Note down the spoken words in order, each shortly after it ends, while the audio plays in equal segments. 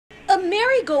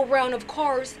merry-go-round of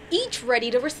cars, each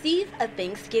ready to receive a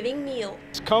Thanksgiving meal.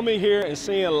 Coming here and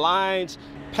seeing lines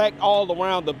packed all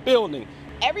around the building.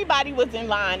 Everybody was in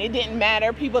line. It didn't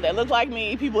matter. People that looked like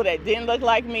me, people that didn't look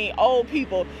like me, old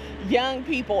people, young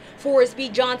people. Forrest B.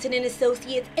 Johnson and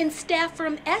Associates and staff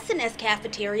from S&S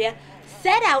Cafeteria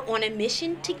set out on a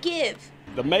mission to give.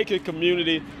 The Macon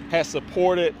community has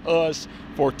supported us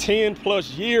for 10 plus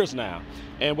years now.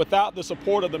 And without the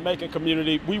support of the Macon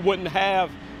community, we wouldn't have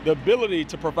the ability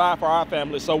to provide for our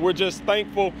families. So we're just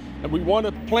thankful, and we want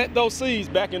to plant those seeds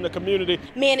back in the community.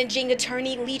 Managing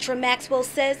attorney Leitra Maxwell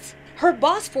says her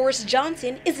boss, Forrest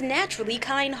Johnson, is naturally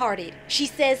kind-hearted. She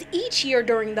says each year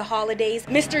during the holidays,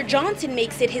 Mr. Johnson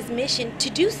makes it his mission to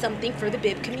do something for the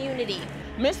Bibb community.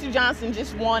 Mr. Johnson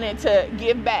just wanted to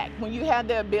give back. When you have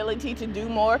the ability to do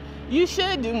more, you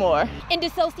should do more. And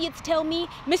associates tell me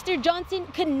Mr. Johnson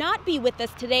could not be with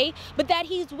us today, but that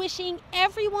he's wishing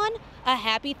everyone a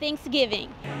happy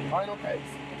Thanksgiving.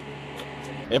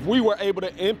 If we were able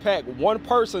to impact one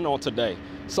person on today,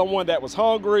 someone that was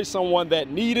hungry, someone that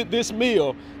needed this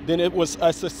meal, then it was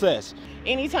a success.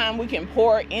 Anytime we can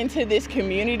pour into this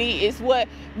community is what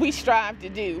we strive to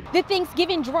do. The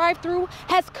Thanksgiving drive-thru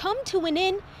has come to an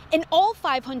end and all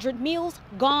 500 meals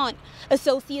gone.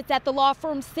 Associates at the law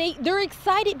firm say they're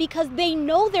excited because they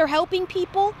know they're helping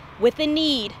people with a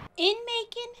need. In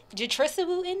Macon, Jatrissa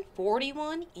Wooten,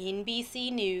 41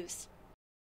 NBC News.